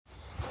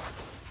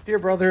Dear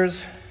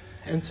brothers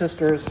and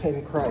sisters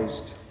in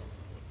Christ,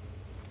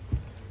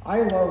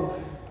 I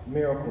love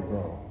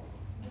Miracle-Gro.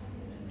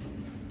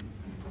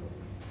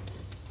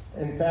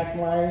 In fact,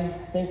 my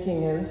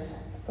thinking is,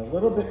 if a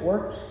little bit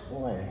works,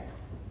 boy,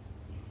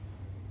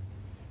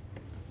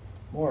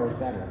 more is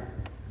better.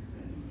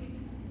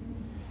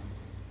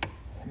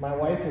 My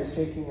wife is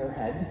shaking her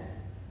head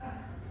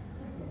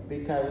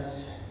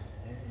because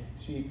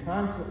she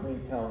constantly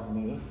tells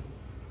me,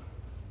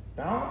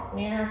 "Don't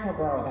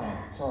Miracle-Gro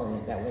that." Sorry,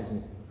 that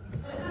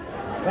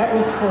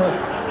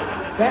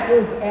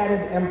was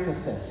added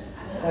emphasis.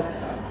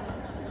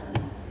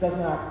 Does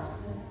not.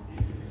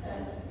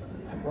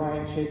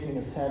 Brian shaking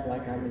his head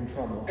like I'm in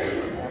trouble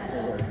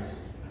afterwards.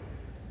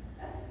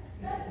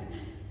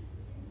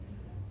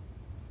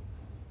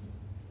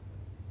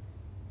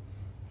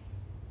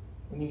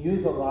 When you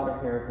use a lot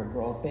of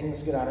Miracle-Gro,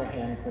 things get out of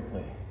hand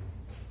quickly.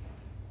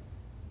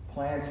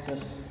 Plants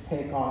just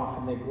take off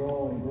and they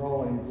grow and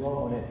grow and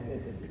grow, and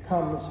it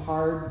becomes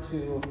hard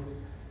to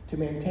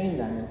maintain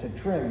them and to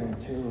trim and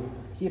to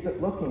keep it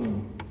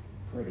looking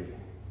pretty.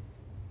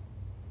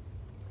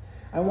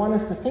 I want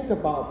us to think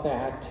about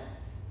that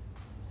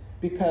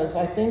because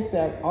I think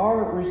that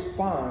our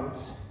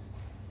response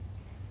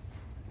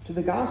to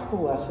the gospel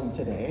lesson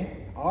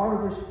today, our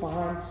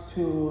response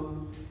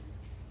to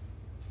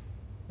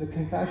the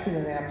confession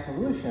and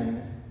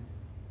absolution,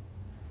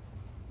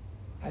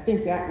 I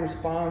think that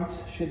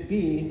response should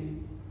be,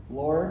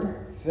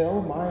 "Lord,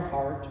 fill my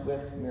heart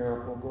with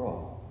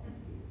Miracle-Gro.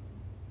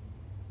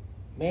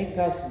 Make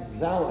us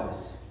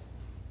zealous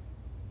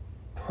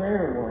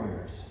prayer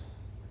warriors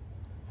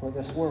for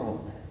this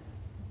world."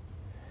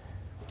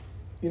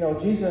 You know,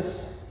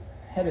 Jesus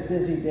had a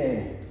busy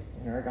day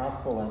in our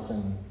gospel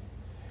lesson.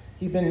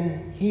 He'd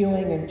been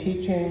healing and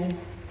teaching.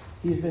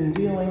 He's been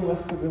dealing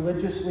with the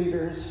religious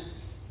leaders.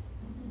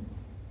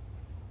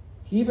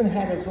 He even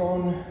had his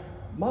own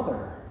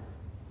mother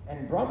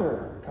and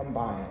brother come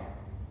by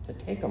to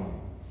take him.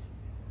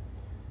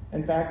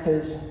 In fact,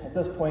 at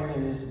this point,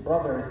 his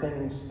brother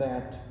thinks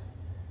that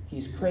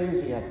he's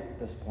crazy at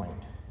this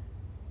point.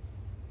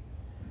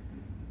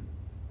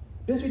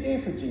 Busy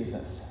day for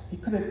Jesus. He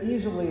could have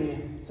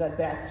easily said,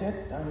 "That's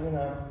it, I'm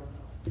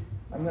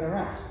gonna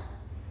rest."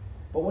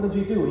 But what does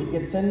he do? He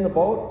gets in the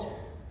boat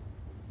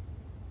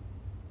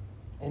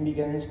and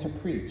begins to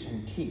preach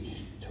and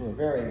teach to a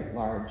very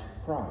large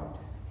crowd.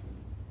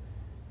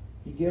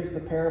 He gives the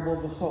parable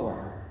of the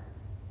sower,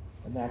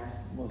 and that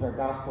was our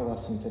gospel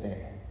lesson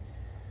today.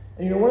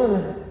 And you know, one of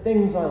the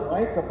things I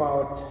like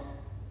about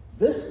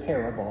this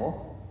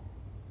parable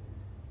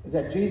is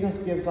that Jesus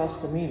gives us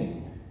the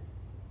meaning.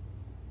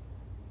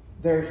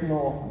 There's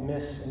no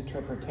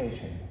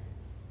misinterpretation.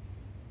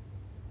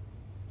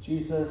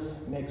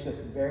 Jesus makes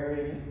it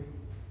very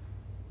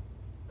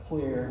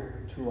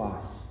clear to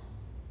us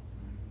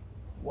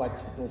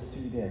what the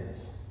seed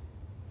is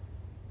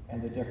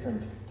and the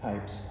different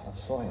types of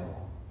soil.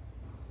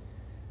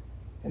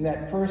 In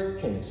that first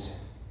case,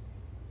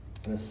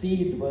 the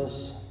seed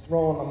was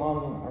thrown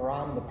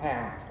around the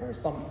path, or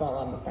some fell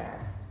on the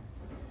path.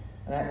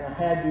 And I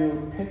had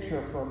you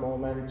picture for a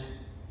moment,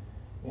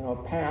 a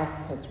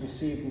path that's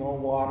received no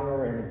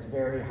water and it's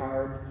very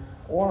hard.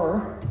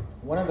 Or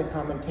one of the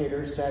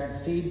commentators said,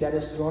 seed that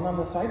is thrown on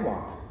the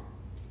sidewalk.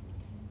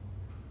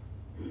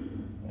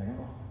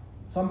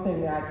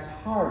 Something that's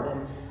hard.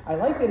 And I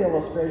like that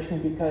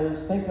illustration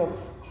because think of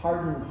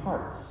hardened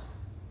hearts.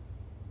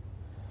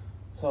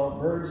 So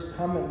birds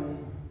come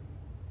and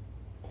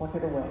pluck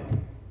it away.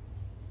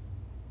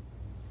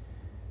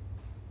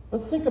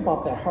 Let's think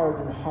about that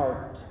hardened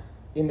heart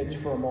image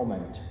for a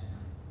moment.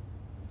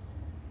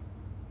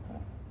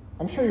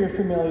 I'm sure you're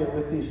familiar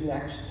with these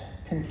next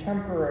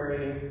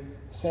contemporary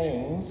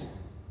sayings.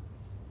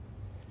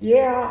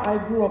 "Yeah, I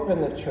grew up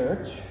in the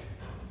church,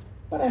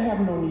 but I have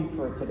no need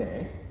for it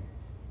today."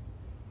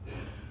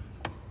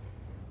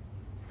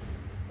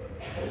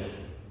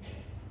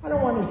 "I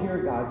don't want to hear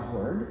God's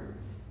word.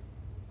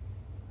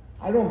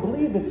 I don't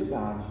believe it's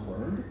God's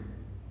word.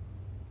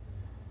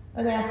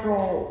 And after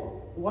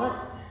all, what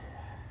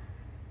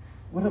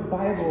would a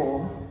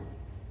Bible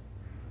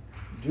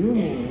do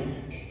me?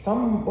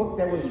 Some book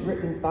that was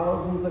written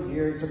thousands of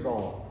years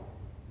ago.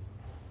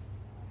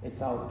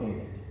 It's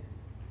outdated."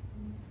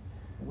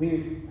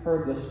 We've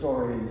heard the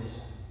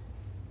stories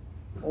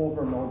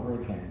over and over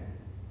again.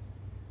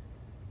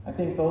 I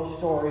think those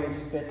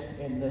stories fit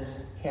in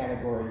this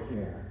category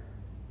here.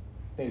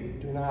 They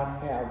do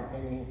not have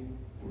any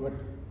root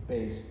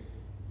base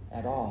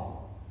at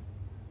all.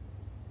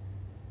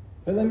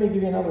 But let me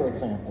give you another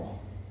example.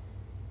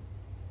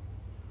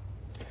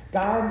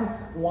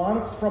 God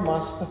wants from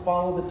us to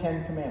follow the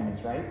 10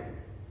 Commandments, right?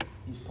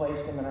 He's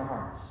placed them in our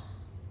hearts.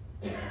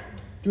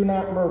 Do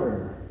not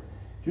murder.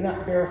 Do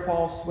not bear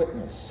false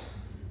witness.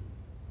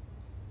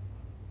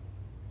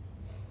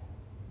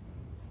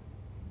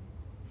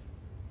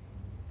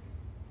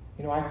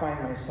 I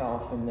find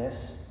myself in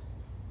this.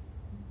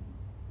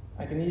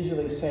 I can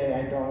easily say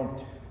I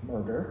don't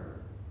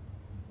murder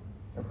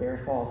or bear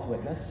false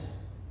witness.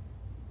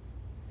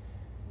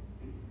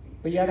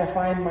 But yet I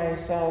find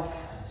myself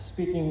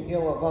speaking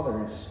ill of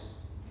others,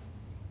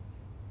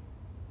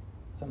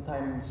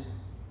 sometimes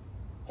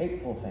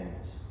hateful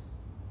things.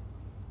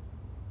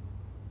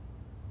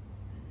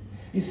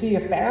 You see,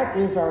 if that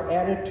is our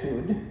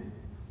attitude,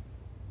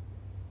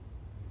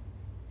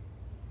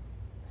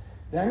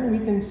 then we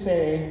can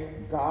say,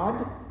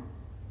 God,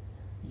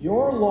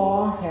 your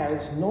law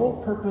has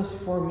no purpose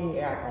for me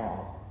at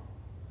all.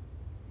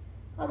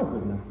 I'm a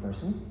good enough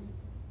person.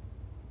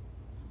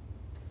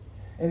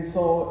 And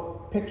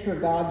so picture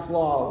God's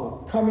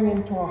law coming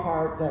into our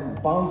heart, then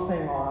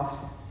bouncing off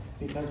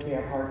because we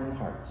have hardened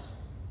hearts.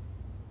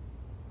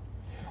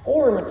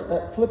 Or let's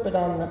flip it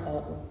on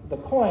the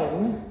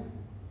coin.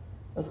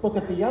 Let's look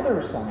at the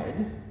other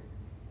side.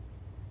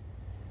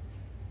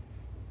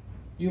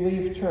 You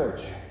leave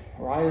church,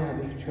 or I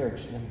leave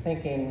church, and I'm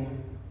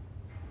thinking,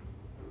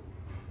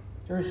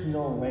 there's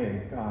no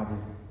way God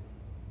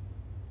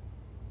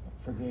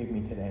forgave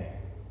me today.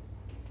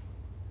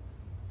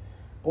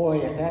 Boy,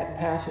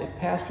 if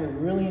Pastor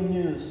really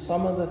knew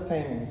some of the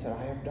things that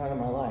I have done in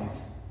my life,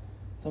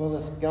 some of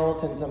the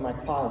skeletons in my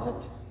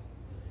closet,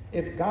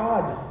 if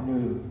God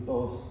knew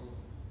those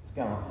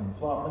skeletons,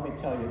 well, let me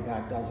tell you,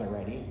 God does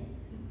already.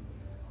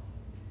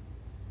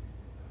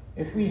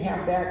 If we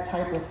have that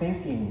type of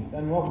thinking,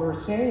 then what we're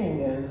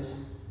saying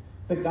is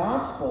the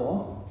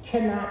gospel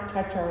cannot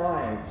touch our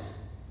lives.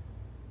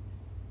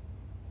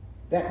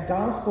 That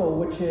gospel,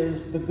 which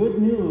is the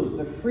good news,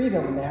 the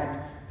freedom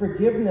that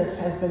forgiveness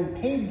has been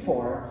paid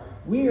for,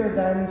 we are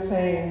then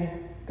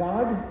saying,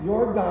 God,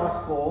 your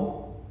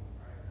gospel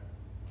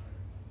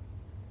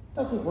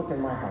doesn't work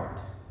in my heart.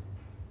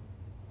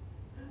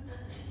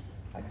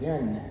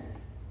 Again,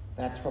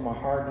 that's from a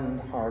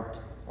hardened heart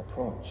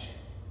approach.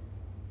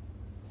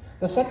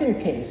 The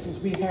second case is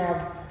we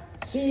have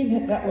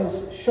seed that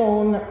was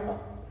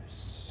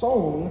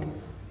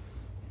sown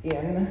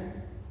in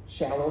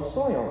shallow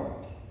soil.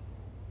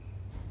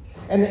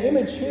 And the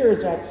image here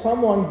is that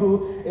someone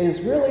who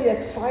is really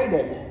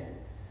excited.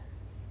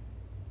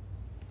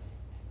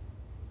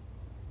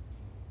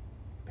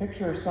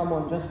 Picture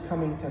someone just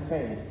coming to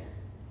faith,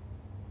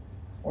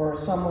 or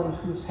someone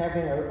who's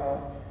having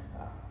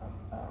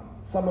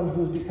someone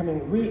who's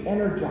becoming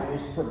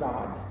re-energized for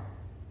God.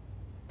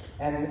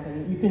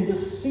 And you can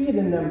just see it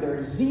in them,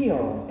 their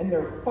zeal and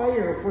their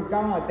fire for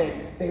God.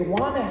 They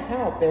want to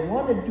help. They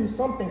want to do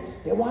something.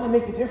 They want to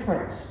make a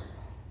difference.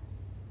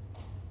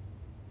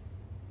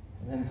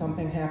 And then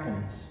something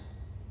happens.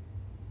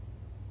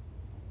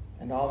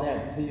 And all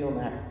that zeal,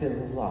 that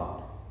fizzles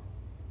out.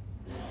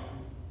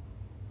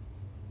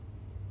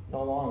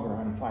 No longer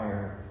on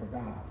fire for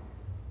God.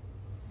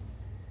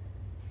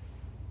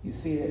 You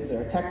see,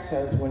 their text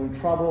says, when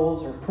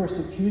troubles or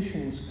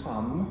persecutions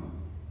come,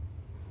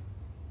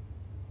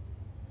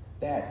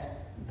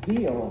 that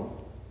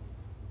zeal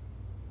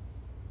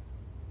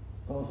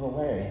goes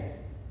away.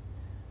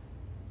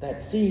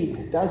 That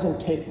seed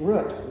doesn't take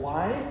root.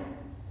 Why?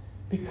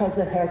 Because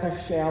it has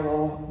a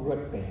shallow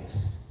root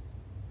base.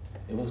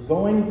 It was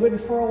going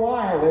good for a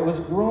while. It was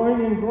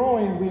growing and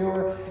growing. We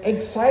were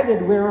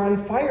excited. We were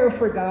on fire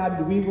for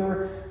God. We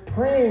were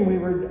praying. We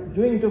were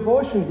doing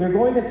devotions. We were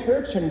going to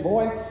church, and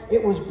boy,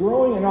 it was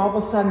growing, and all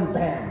of a sudden,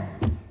 bam.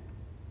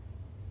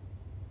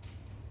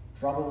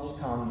 Troubles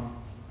come,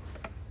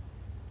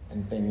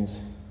 and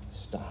things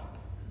stop.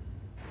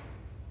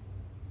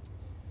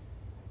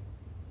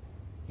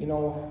 You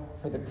know,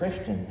 for the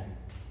Christian,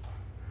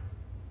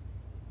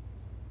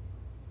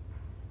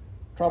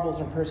 troubles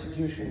and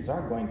persecutions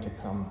are going to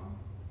come,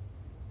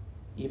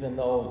 even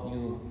though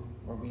you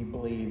or we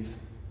believe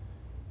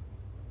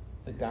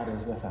that God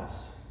is with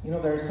us. You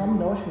know, there's some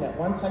notion that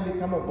once I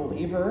become a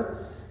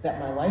believer, that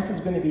my life is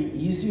going to be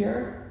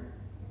easier.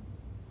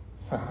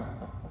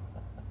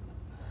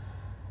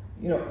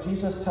 You know,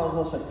 Jesus tells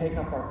us to take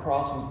up our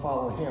cross and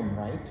follow him,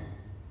 right?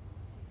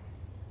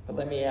 But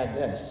let me add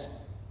this.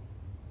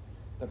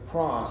 The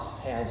cross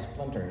has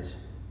splinters.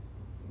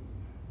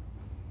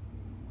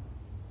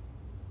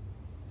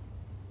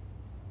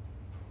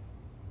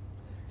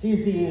 It's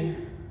easy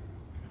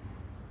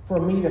for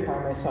me to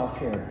find myself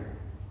here.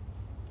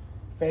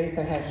 Faith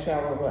that has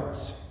shallow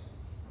roots.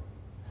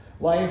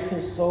 Life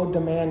is so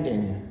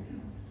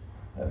demanding.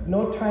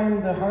 No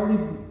time to hardly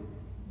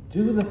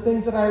do the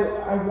things that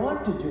I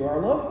want to do or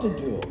love to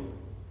do.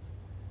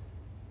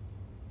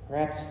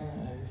 Perhaps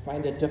I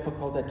find it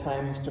difficult at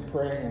times to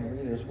pray and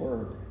read his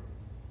word.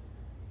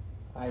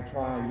 I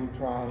try, you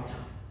try,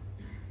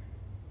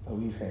 but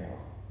we fail.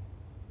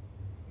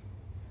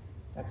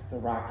 That's the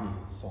rocky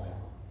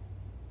soil.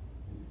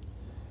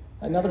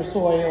 Another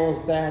soil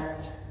is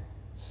that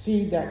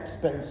seed that's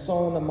been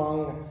sown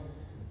among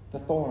the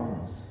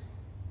thorns.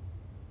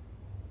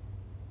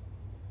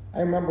 I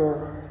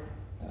remember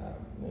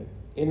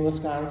in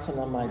Wisconsin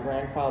on my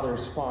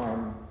grandfather's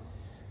farm,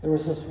 there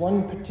was this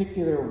one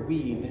particular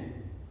weed.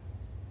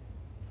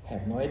 I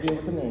have no idea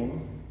what the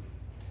name,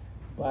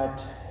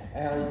 but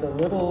as the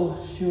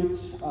little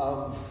shoots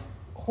of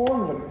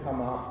corn would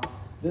come up,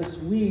 this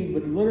weed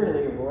would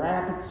literally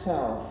wrap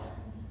itself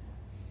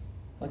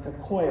like a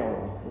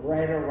coil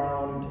right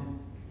around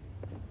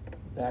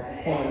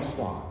that corn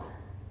stalk.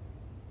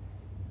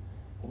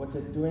 What's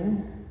it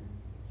doing?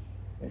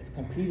 It's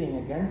competing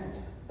against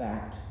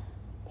that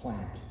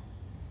plant,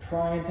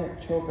 trying to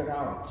choke it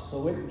out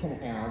so it can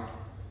have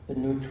the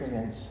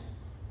nutrients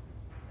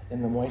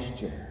and the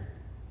moisture.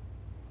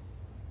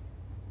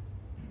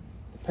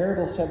 The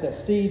parable said the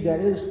seed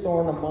that is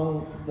thrown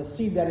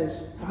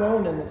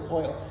in the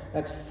soil,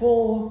 that's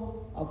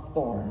full of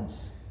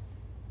thorns.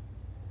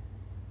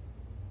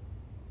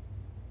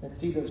 That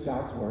seed is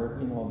God's word,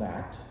 we know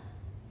that.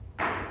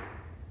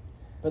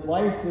 But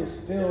life is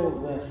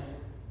filled with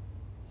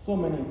so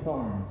many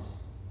thorns.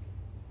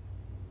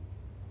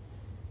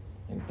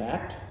 In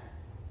fact,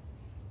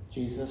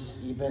 Jesus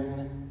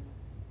even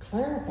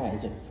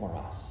clarifies it for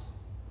us.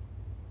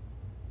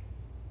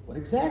 What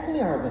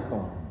exactly are the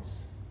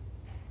thorns?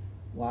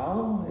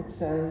 Well, it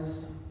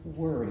says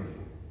worry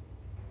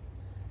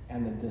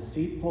and the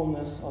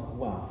deceitfulness of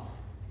wealth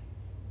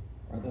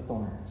are the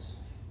thorns.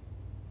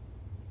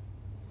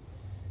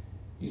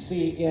 You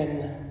see,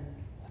 in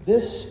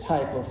this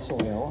type of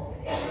soil,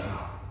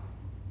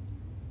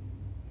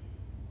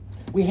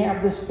 we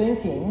have this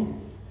thinking,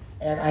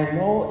 and I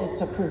know it's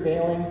a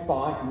prevailing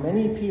thought.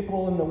 Many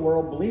people in the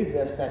world believe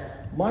this,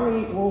 that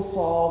money will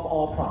solve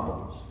all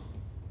problems.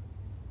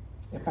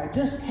 If I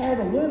just had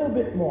a little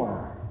bit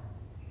more,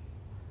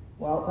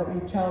 well, let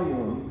me tell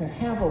you, you can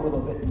have a little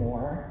bit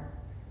more,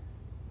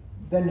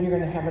 then you're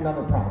going to have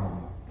another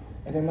problem,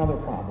 and another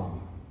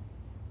problem,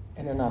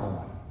 and another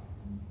one.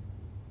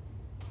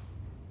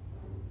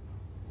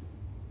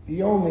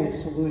 The only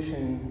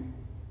solution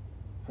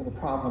for the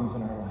problems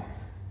in our life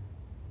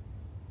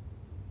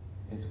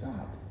is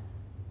God.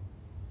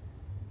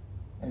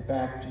 In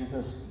fact,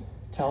 Jesus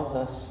tells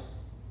us,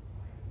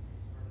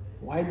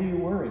 why do you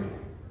worry?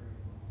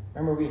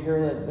 Remember, we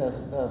hear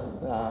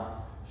the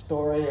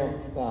story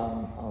of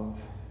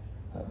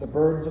the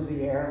birds of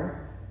the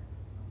air.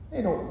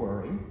 They don't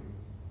worry.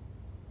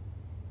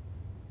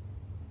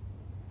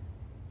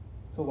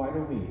 So why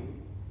do we?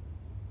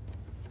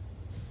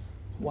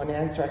 One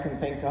answer I can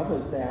think of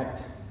is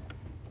that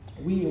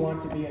we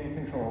want to be in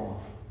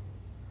control.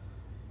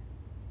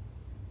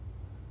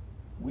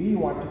 We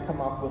want to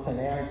come up with an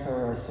answer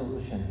or a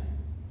solution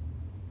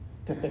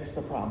to fix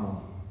the problem.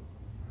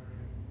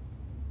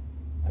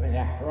 I mean,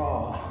 after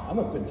all, I'm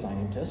a good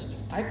scientist.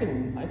 I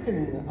can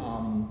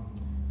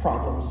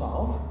problem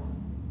solve.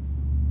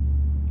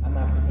 I'm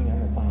not picking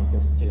on the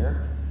scientists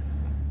here.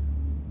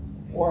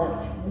 Or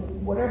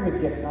whatever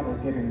gift God has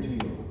given to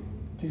you,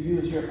 to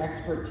use your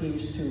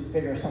expertise to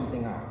figure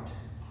something out.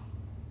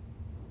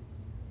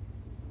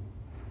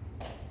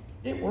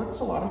 It works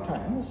a lot of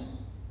times.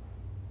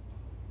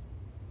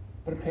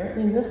 But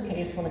apparently in this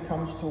case, when it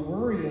comes to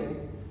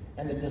worrying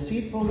and the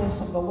deceitfulness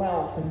of the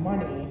wealth and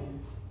money,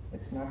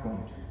 it's not going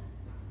to.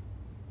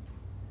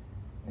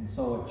 And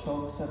so it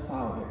chokes us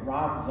out. It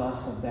robs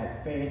us of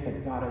that faith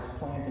that God has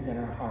planted in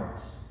our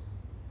hearts.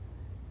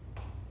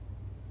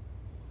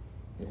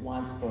 It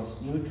wants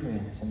those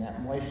nutrients and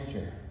that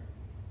moisture.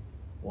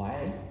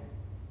 Why?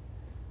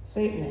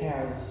 Satan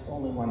has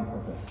only one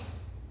purpose.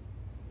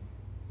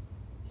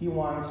 He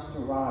wants to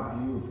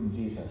rob you from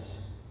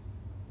Jesus.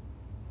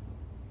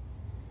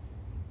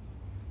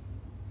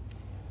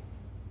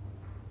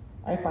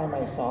 I find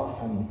myself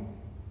in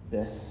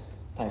this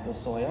type of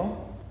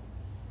soil.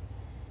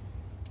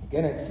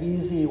 Again, it's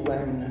easy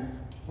when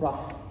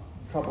rough,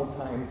 troubled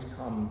times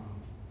come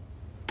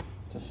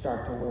to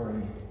start to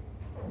worry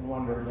and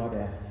wonder what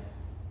if.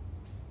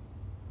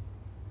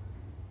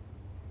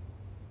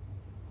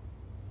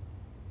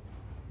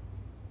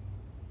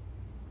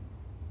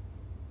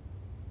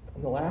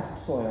 And the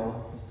last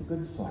soil is the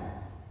good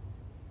soil.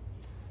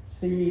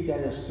 Seed that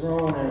is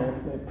thrown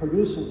and it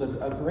produces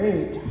a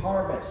great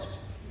harvest.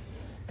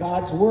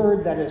 God's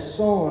word that is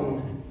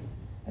sown.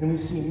 And we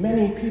see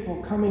many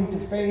people coming to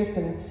faith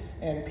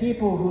and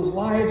people whose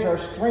lives are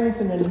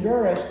strengthened and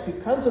nourished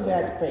because of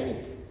that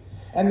faith.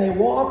 And they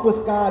walk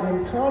with God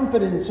in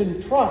confidence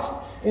and trust,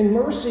 in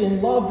mercy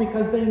and love,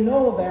 because they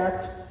know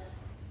that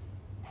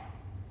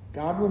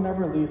God will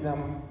never leave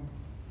them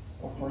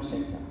or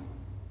forsake them.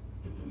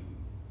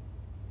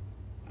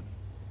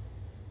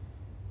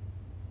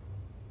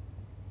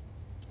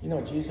 You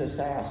know, Jesus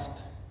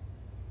asked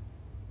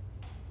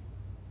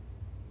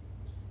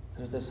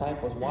his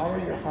disciples, why are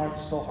your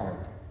hearts so hard?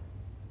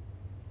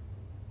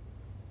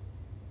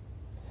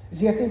 You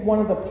see, I think one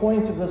of the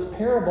points of this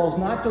parable is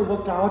not to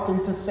look out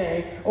and to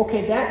say,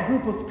 okay, that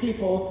group of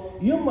people,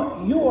 you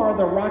are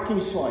the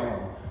rocky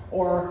soil.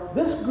 Or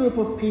this group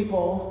of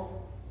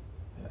people,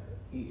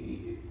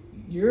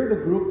 you're the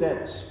group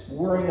that's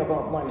worrying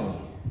about money.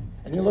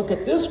 And you look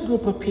at this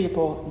group of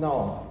people,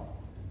 no.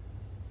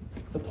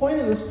 The point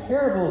of this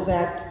parable is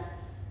that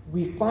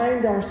we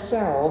find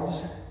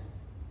ourselves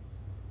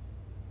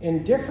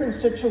in different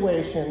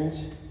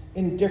situations,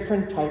 in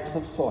different types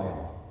of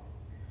soil.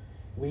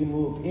 We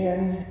move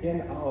in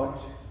and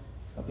out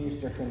of these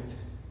different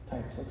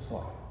types of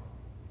soil.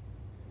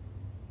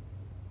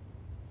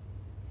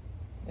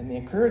 And the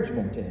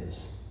encouragement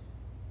is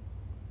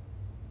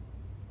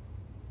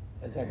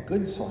as that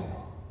good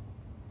soil,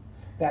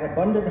 that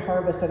abundant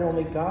harvest that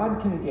only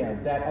God can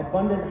give, that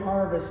abundant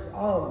harvest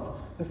of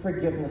the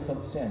forgiveness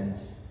of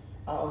sins,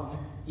 of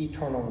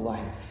eternal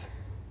life.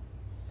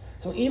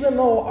 So even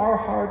though our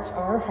hearts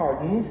are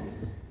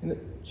hardened,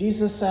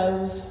 Jesus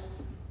says,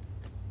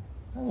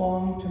 I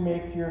long to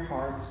make your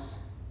hearts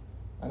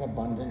an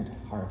abundant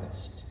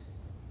harvest.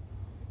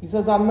 He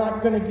says, I'm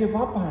not going to give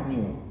up on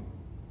you.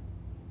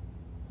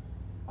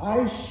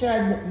 I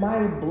shed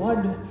my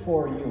blood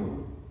for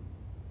you.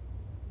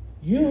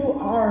 You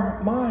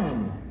are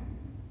mine.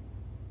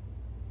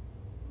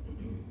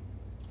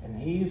 And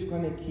he's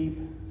going to keep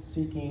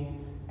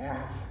seeking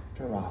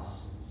after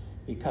us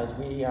because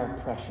we are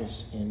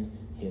precious in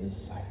his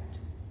sight.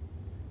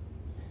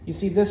 You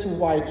see, this is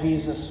why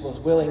Jesus was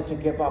willing to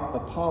give up the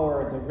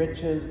power, the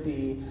riches,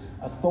 the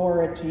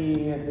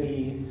authority,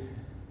 the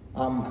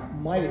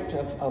might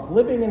of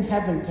living in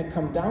heaven to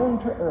come down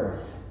to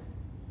earth,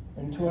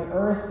 and to an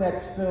earth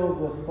that's filled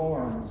with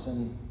thorns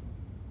and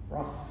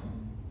rough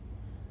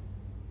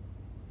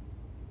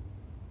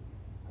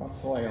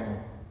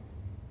soil.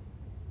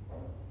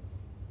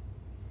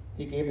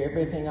 He gave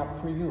everything up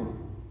for you.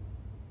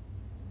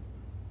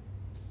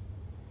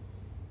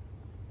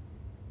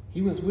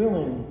 He was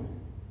willing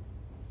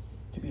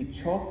to be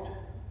choked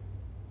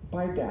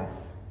by death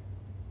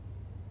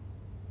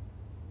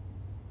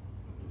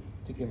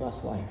to give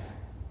us life.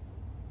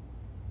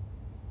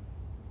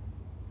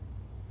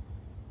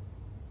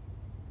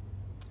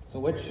 So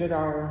what should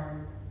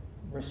our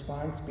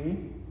response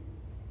be?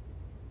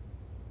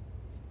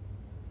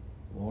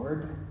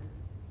 Lord,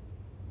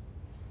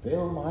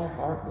 fill my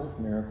heart with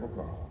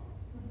Miracle-Gro.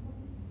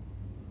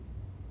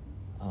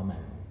 Amen.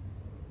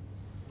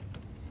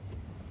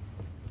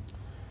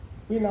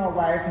 We now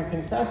rise and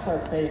confess our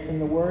faith in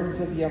the words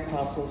of the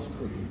Apostles'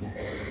 Creed.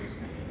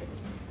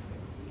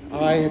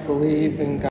 I believe in God.